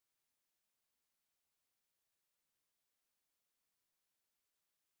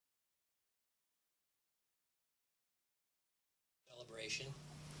generation.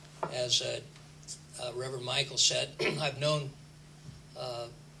 As Reverend Michael said, I've known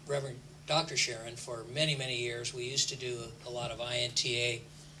Reverend Dr. Sharon for many, many years. We used to do a lot of INTA,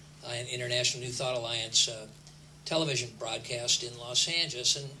 International New Thought Alliance, television broadcast in Los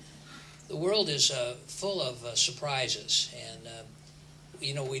Angeles, and the world is full of surprises, and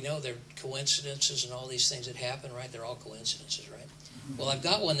we know there are coincidences and all these things that happen, right? They're all coincidences, right? Well, I've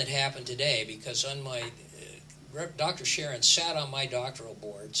got one that happened today because on my Dr. Sharon sat on my doctoral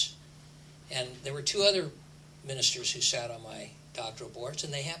boards, and there were two other ministers who sat on my doctoral boards,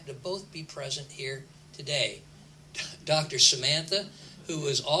 and they happened to both be present here today. Dr. Samantha, who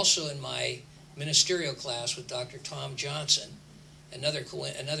was also in my ministerial class with Dr. Tom Johnson. Another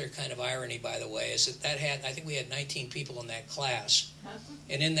kind of irony, by the way, is that I think we had 19 people in that class.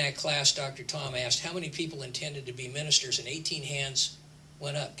 And in that class, Dr. Tom asked how many people intended to be ministers, and 18 hands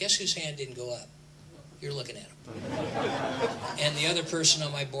went up. Guess whose hand didn't go up? You're looking at him. And the other person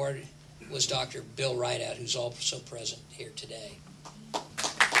on my board was Dr. Bill Rideout, who's also present here today.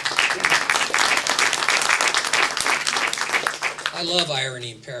 I love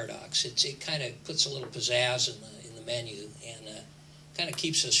irony and paradox. It kind of puts a little pizzazz in the menu and kind of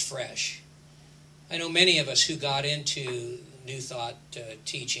keeps us fresh. I know many of us who got into New Thought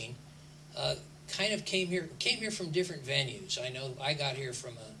teaching kind of came here from different venues. I know I got here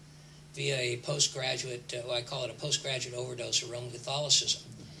from via a postgraduate, I call it a postgraduate overdose of Roman Catholicism.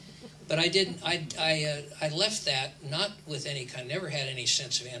 But I didn't. I left that not with any kind. Never had any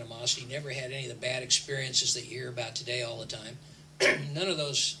sense of animosity. Never had any of the bad experiences that you hear about today all the time. None of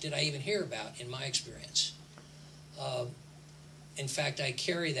those did I even hear about in my experience. In fact, I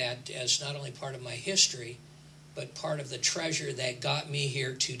carry that as not only part of my history, but part of the treasure that got me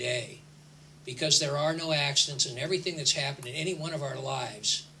here today. Because there are no accidents, and everything that's happened in any one of our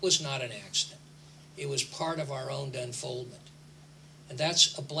lives was not an accident. It was part of our own unfoldment. And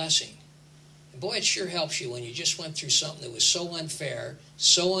that's a blessing. And boy, it sure helps you when you just went through something that was so unfair,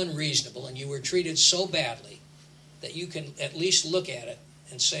 so unreasonable, and you were treated so badly that you can at least look at it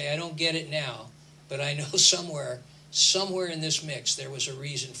and say, I don't get it now, but I know somewhere in this mix there was a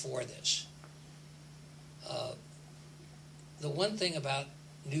reason for this. The one thing about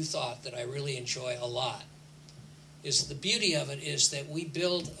New Thought that I really enjoy a lot is the beauty of it is that we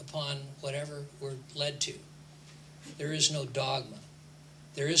build upon whatever we're led to. There is no dogma.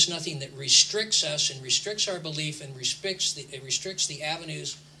 There is nothing that restricts us and restricts our belief and restricts the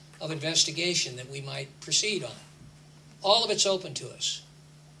avenues of investigation that we might proceed on. All of it's open to us.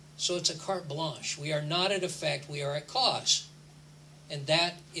 So it's a carte blanche. We are not at effect, we are at cause. And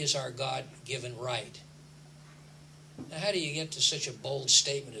that is our God-given right. Now, how do you get to such a bold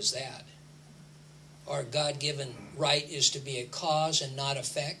statement as that? Our God-given right is to be a cause and not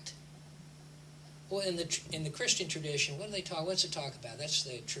effect? Well, in the Christian tradition, what do they talk? What's it talk about? That's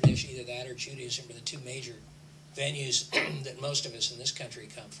the tradition, either that or Judaism, are the two major venues that most of us in this country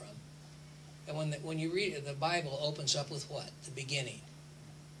come from. And when you read it, the Bible opens up with what? The beginning.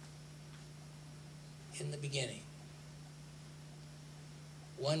 In the beginning.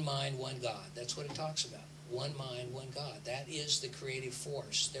 One mind, one God. That's what it talks about. One mind, one God. That is the creative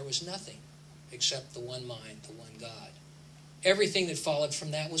force. There was nothing except the one mind, the one God. Everything that followed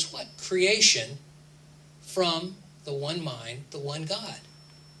from that was what? Creation from the one mind, the one God.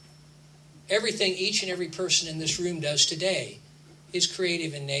 Everything each and every person in this room does today is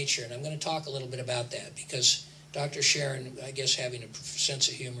creative in nature. And I'm going to talk a little bit about that because Dr. Sharon, I guess having a sense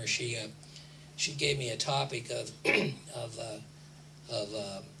of humor, she gave me a topic of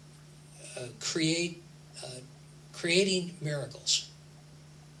creating miracles.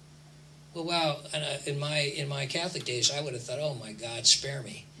 Well, wow! In my Catholic days, I would have thought, "Oh my God, spare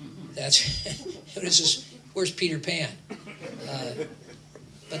me!" That's where's Peter Pan?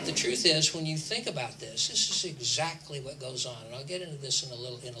 But the truth is, when you think about this is exactly what goes on, and I'll get into this in a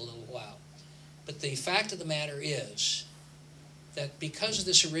little while. But the fact of the matter is that because of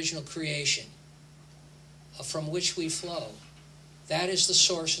this original creation, from which we flow, that is the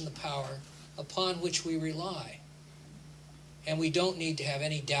source and the power upon which we rely. And we don't need to have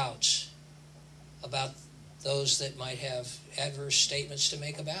any doubts about those that might have adverse statements to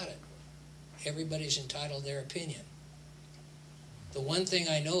make about it. Everybody's entitled to their opinion. The one thing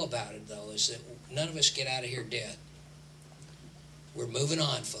I know about it, though, is that none of us get out of here dead. We're moving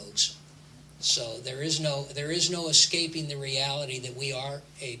on, folks. So there is no escaping the reality that we are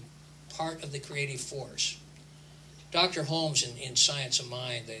a part of the creative force. Dr. Holmes in Science of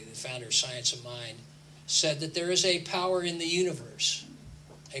Mind, the founder of Science of Mind, said that there is a power in the universe,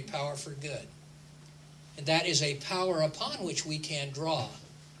 a power for good. And that is a power upon which we can draw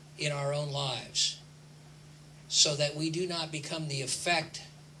in our own lives. so that we do not become the effect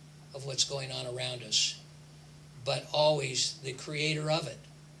of what's going on around us, but always the creator of it.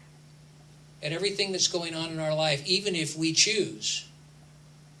 And everything that's going on in our life, even if we choose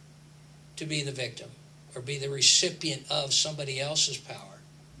to be the victim or be the recipient of somebody else's power,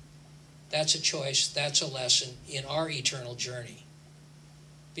 that's a choice, that's a lesson in our eternal journey.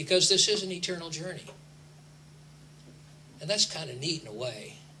 Because this is an eternal journey. And that's kind of neat in a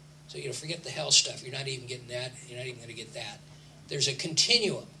way. So, forget the hell stuff. You're not even getting that. You're not even going to get that. There's a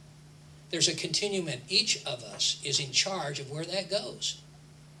continuum. There's a continuum, and each of us is in charge of where that goes.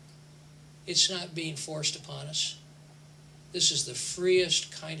 It's not being forced upon us. This is the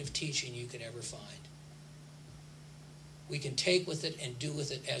freest kind of teaching you could ever find. We can take with it and do with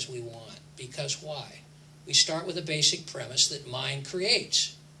it as we want. Because why? We start with a basic premise that mind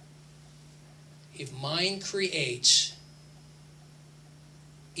creates. If mind creates,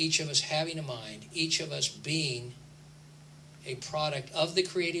 each of us having a mind, each of us being a product of the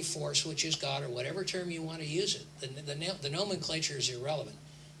creative force, which is God, or whatever term you want to use it. The nomenclature is irrelevant.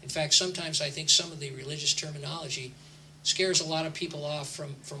 In fact, sometimes I think some of the religious terminology scares a lot of people off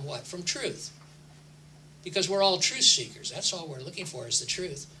from what? From truth. Because we're all truth seekers. That's all we're looking for, is the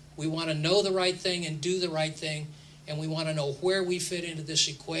truth. We want to know the right thing and do the right thing, and we want to know where we fit into this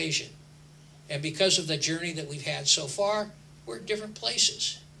equation. And because of the journey that we've had so far, we're at different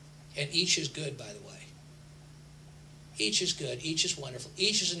places. And each is good, by the way. Each is good. Each is wonderful.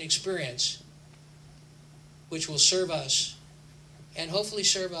 Each is an experience which will serve us and hopefully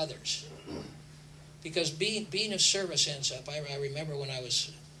serve others. Because being of service ends up, I remember when I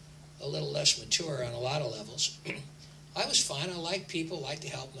was a little less mature on a lot of levels, I was fine. I liked people, liked to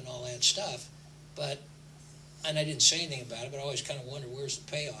help them and all that stuff. And I didn't say anything about it, but I always kind of wondered, where's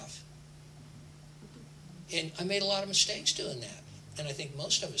the payoff? And I made a lot of mistakes doing that. And I think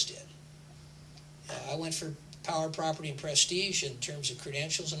most of us did. I went for power, property, and prestige in terms of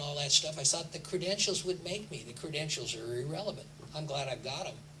credentials and all that stuff. I thought the credentials would make me. The credentials are irrelevant. I'm glad I've got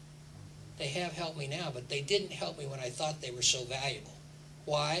them. They have helped me now, but they didn't help me when I thought they were so valuable.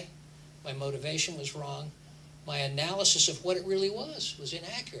 Why? My motivation was wrong. My analysis of what it really was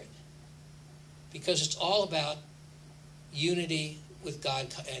inaccurate. Because it's all about unity with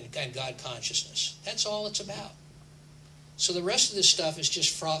God and God consciousness. That's all it's about. So the rest of this stuff is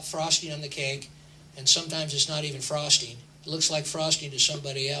just frosting on the cake, and sometimes it's not even frosting. It looks like frosting to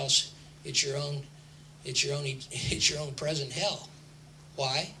somebody else. It's your own present hell.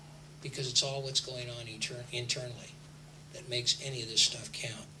 Why? Because it's all what's going on internally that makes any of this stuff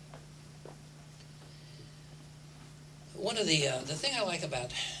count. One of the thing I like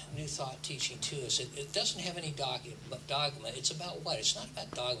about New Thought teaching too is it doesn't have any dogma. It's about what? It's not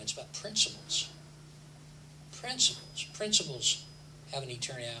about dogma. It's about principles. Principles have an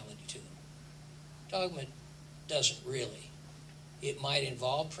eternality to them. Dogma doesn't really. It might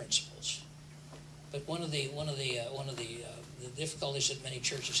involve principles, but one of the difficulties that many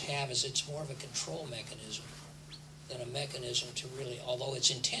churches have is it's more of a control mechanism than a mechanism to really. Although its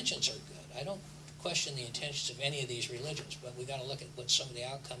intentions are good, I don't question the intentions of any of these religions, but we got to look at what some of the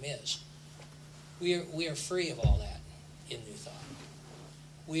outcome is. We are free of all that in New Thought.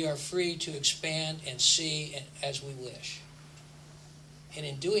 We are free to expand and see as we wish. And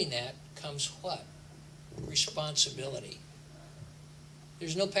in doing that comes what? Responsibility.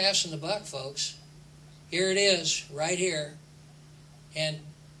 There's no passing the buck, folks. Here it is, right here. And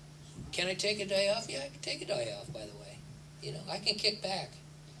can I take a day off? Yeah, I can take a day off, by the way. I can kick back.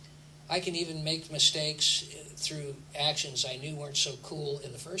 I can even make mistakes through actions I knew weren't so cool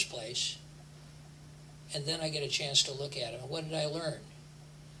in the first place. And then I get a chance to look at them. What did I learn?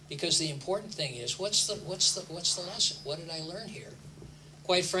 Because the important thing is, what's the lesson? What did I learn here?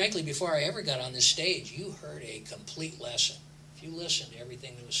 Quite frankly, before I ever got on this stage, you heard a complete lesson. If you listened to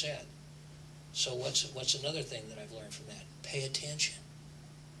everything that was said. So what's another thing that I've learned from that? Pay attention.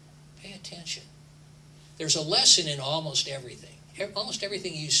 Pay attention. There's a lesson in almost everything. Almost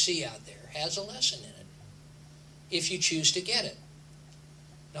everything you see out there has a lesson in it, if you choose to get it.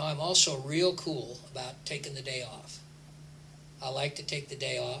 Now, I'm also real cool about taking the day off. I like to take the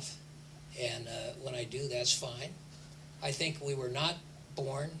day off, and when I do, that's fine. I think we were not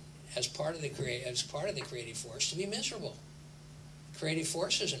born as part of the creative force to be miserable. The creative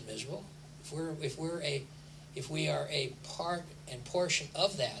force isn't miserable. If we are a part and portion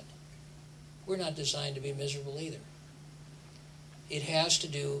of that, we're not designed to be miserable either. It has to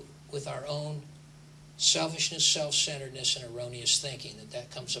do with our own selfishness, self-centeredness, and erroneous thinking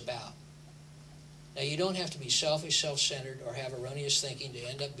that comes about. Now, you don't have to be selfish, self-centered, or have erroneous thinking to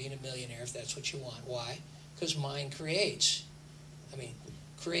end up being a millionaire if that's what you want. Why? Because mind creates.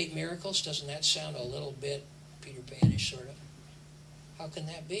 Create miracles, doesn't that sound a little bit Peter Pan-ish, sort of. How can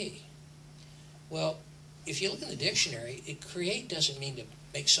that be? Well, if you look in the dictionary, create doesn't mean to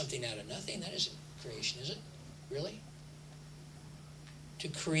make something out of nothing. That isn't creation, is it? Really? To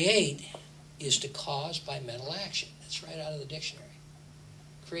create is to cause by mental action. That's right out of the dictionary.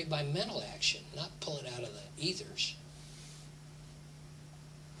 Create by mental action, not pull it out of the ethers.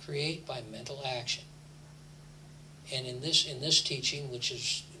 Create by mental action. And in this teaching, which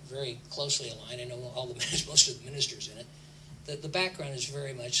is very closely aligned, I know all the most of the ministers in it, the background is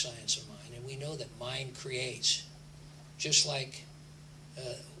very much science of mind, and we know that mind creates, just like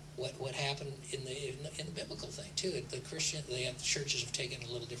what happened in the biblical thing too. The churches have taken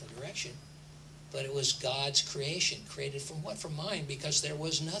a little different direction, but it was God's creation, created from what? From mind, because there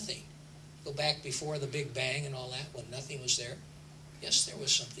was nothing. Go back before the Big Bang and all that, when nothing was there. Yes, there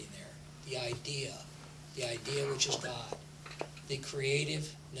was something there. The idea which is God, the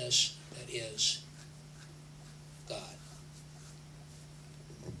creativeness that is God.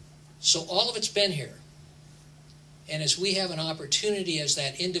 So all of it's been here. And as we have an opportunity as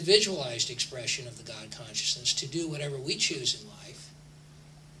that individualized expression of the God consciousness to do whatever we choose in life,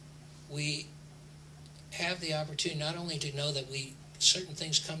 we have the opportunity not only to know that certain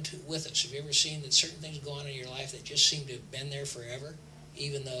things come with us. Have you ever seen that certain things go on in your life that just seem to have been there forever,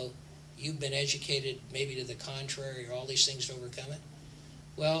 even though you've been educated maybe to the contrary or all these things to overcome it?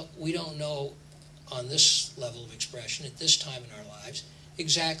 Well, we don't know on this level of expression at this time in our lives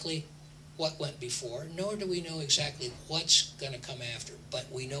exactly what went before, nor do we know exactly what's going to come after, but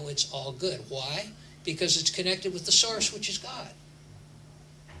we know it's all good. Why? Because it's connected with the source, which is God.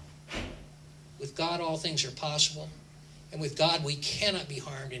 With God, all things are possible, and with God, we cannot be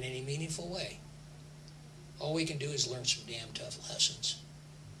harmed in any meaningful way. All we can do is learn some damn tough lessons,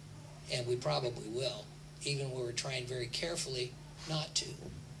 and we probably will, even when we're trying very carefully not to.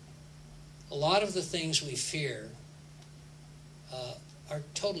 A lot of the things we fear are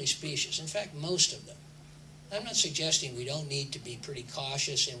totally specious. In fact, most of them. I'm not suggesting we don't need to be pretty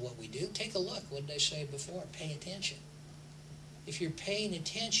cautious in what we do. Take a look. What did I say before? Pay attention. If you're paying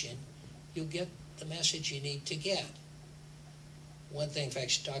attention, you'll get the message you need to get. One thing, in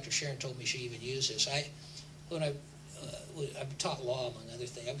fact, Dr. Sharon told me she even used this. I've taught law, among other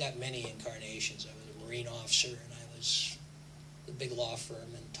things. I've got many incarnations. I was a Marine officer, and I was a big law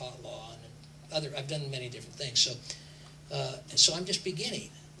firm and taught law, and I've done many different things. So I'm just beginning.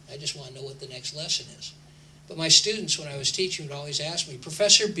 I just want to know what the next lesson is. But my students, when I was teaching, would always ask me,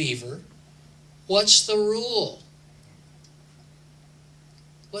 Professor Beaver, what's the rule?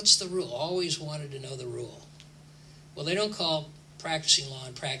 What's the rule? Always wanted to know the rule. Well, they don't call practicing law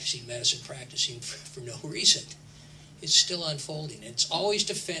and practicing medicine practicing for no reason. It's still unfolding. It's always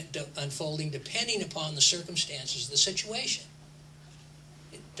unfolding depending upon the circumstances of the situation.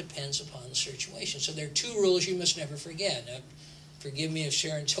 It depends upon the situation. So there are two rules you must never forget. Now, forgive me if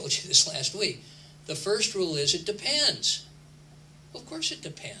Sharon told you this last week. The first rule is it depends. Well, of course it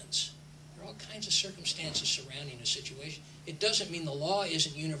depends. There are all kinds of circumstances surrounding a situation. It doesn't mean the law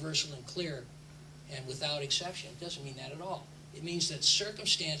isn't universal and clear and without exception. It doesn't mean that at all. It means that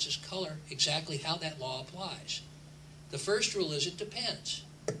circumstances color exactly how that law applies. The first rule is it depends.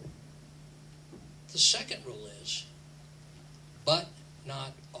 The second rule is, but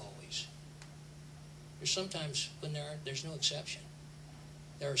not always. There's sometimes when there's no exception.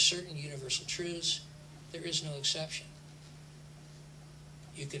 There are certain universal truths. There is no exception.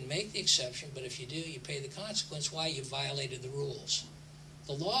 You can make the exception, but if you do, you pay the consequence. Why? You violated the rules.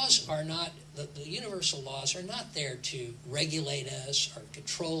 The laws are not, the universal laws are not there to regulate us or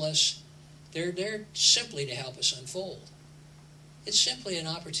control us. They're there simply to help us unfold. It's simply an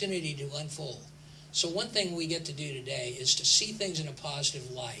opportunity to unfold. So one thing we get to do today is to see things in a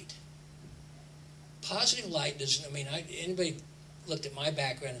positive light. Positive light doesn't, anybody looked at my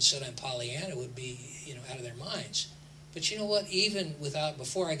background and said I'm Pollyanna would be, out of their minds. But you know what? Even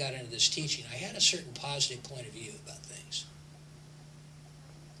before I got into this teaching, I had a certain positive point of view about things.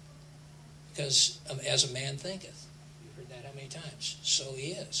 Because as a man thinketh. You've heard that how many times? So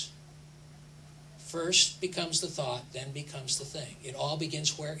he is. First becomes the thought, then becomes the thing. It all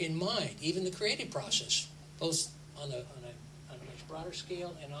begins where? In mind. Even the creative process, both on a much broader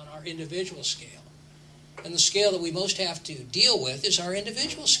scale and on our individual scale. And the scale that we most have to deal with is our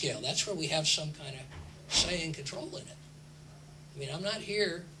individual scale. That's where we have some kind of say and control in it.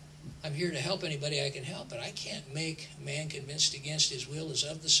 I'm here to help anybody I can help, but I can't make a man convinced against his will is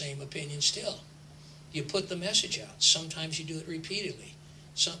of the same opinion still. You put the message out. Sometimes you do it repeatedly.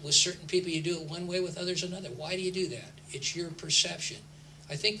 With certain people you do it one way, with others another. Why do you do that? It's your perception.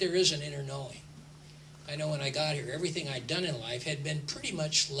 I think there is an inner knowing. I know when I got here, everything I'd done in life had been pretty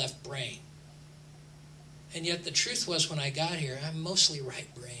much left brain. And yet the truth was, when I got here, I'm mostly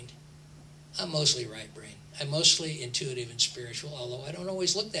right-brained. I'm mostly right-brained. I'm mostly intuitive and spiritual, although I don't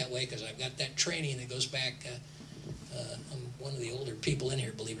always look that way because I've got that training that goes back. I'm one of the older people in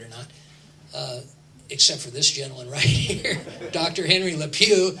here, believe it or not, except for this gentleman right here, Dr. Henry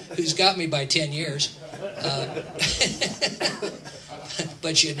LePew, who's got me by 10 years.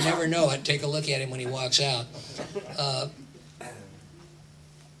 But you'd never know it. Take a look at him when he walks out.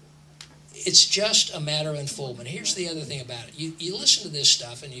 It's just a matter of unfoldment. Here's the other thing about it. You listen to this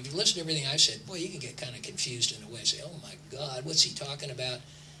stuff, and if you listen to everything I've said, boy, you can get kind of confused in a way. Say, oh my God, what's he talking about?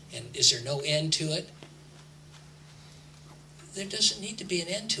 And is there no end to it? There doesn't need to be an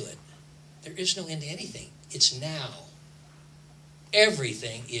end to it. There is no end to anything. It's now.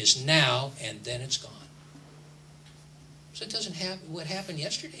 Everything is now, and then it's gone. So it doesn't have what happened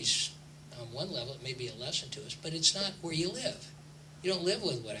yesterday's. On one level, it may be a lesson to us, but it's not where you live. You don't live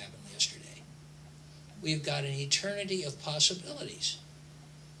with what happened yesterday. We've got an eternity of possibilities.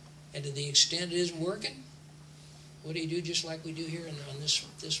 And to the extent it isn't working, what do you do just like we do here on this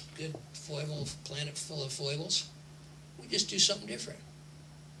good foible planet full of foibles? We just do something different.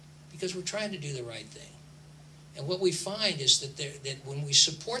 Because we're trying to do the right thing. And what we find is that when we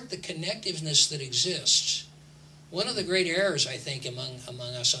support the connectiveness that exists, one of the great errors, I think, among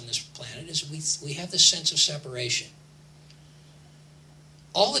us on this planet is we have this sense of separation.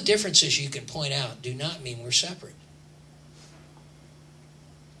 All the differences you can point out do not mean we're separate.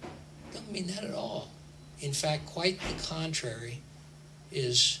 Don't mean that at all. In fact, quite the contrary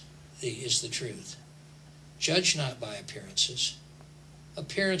is the truth. Judge not by appearances.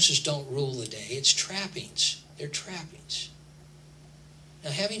 Appearances don't rule the day. It's trappings. They're trappings.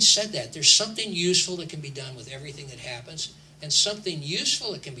 Now, having said that, there's something useful that can be done with everything that happens, and something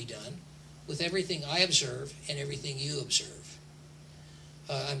useful that can be done with everything I observe and everything you observe.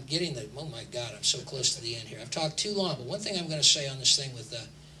 I'm getting the, oh my God, I'm so close to the end here. I've talked too long, but one thing I'm going to say on this thing with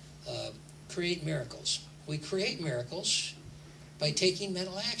create miracles. We create miracles by taking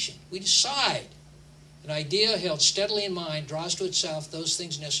mental action. We decide. An idea held steadily in mind draws to itself those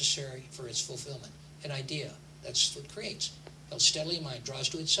things necessary for its fulfillment. An idea, that's what creates. Held steadily in mind draws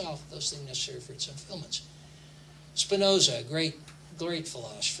to itself those things necessary for its fulfillments. Spinoza, a great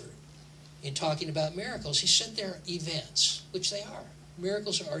philosopher, in talking about miracles, he said they're events, which they are.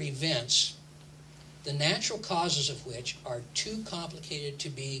 Miracles are events, the natural causes of which are too complicated to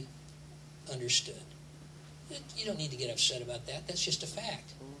be understood. You don't need to get upset about that. That's just a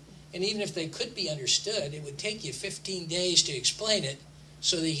fact. And even if they could be understood, it would take you 15 days to explain it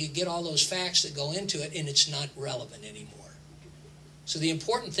so that you could get all those facts that go into it, and it's not relevant anymore. So the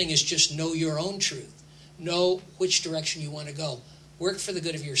important thing is just know your own truth. Know which direction you want to go. Work for the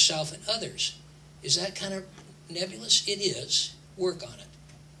good of yourself and others. Is that kind of nebulous? It is. Work on it.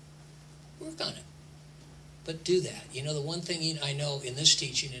 Work on it. But do that. You know, the one thing I know in this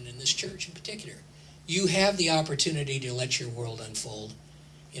teaching and in this church in particular, you have the opportunity to let your world unfold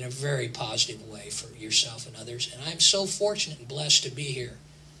in a very positive way for yourself and others. And I'm so fortunate and blessed to be here,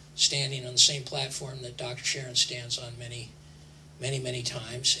 standing on the same platform that Dr. Sharon stands on many, many, many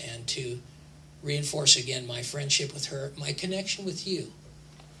times, and to reinforce again my friendship with her, my connection with you.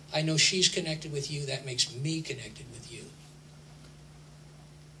 I know she's connected with you. That makes me connected with you.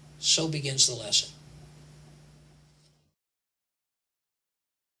 So begins the lesson.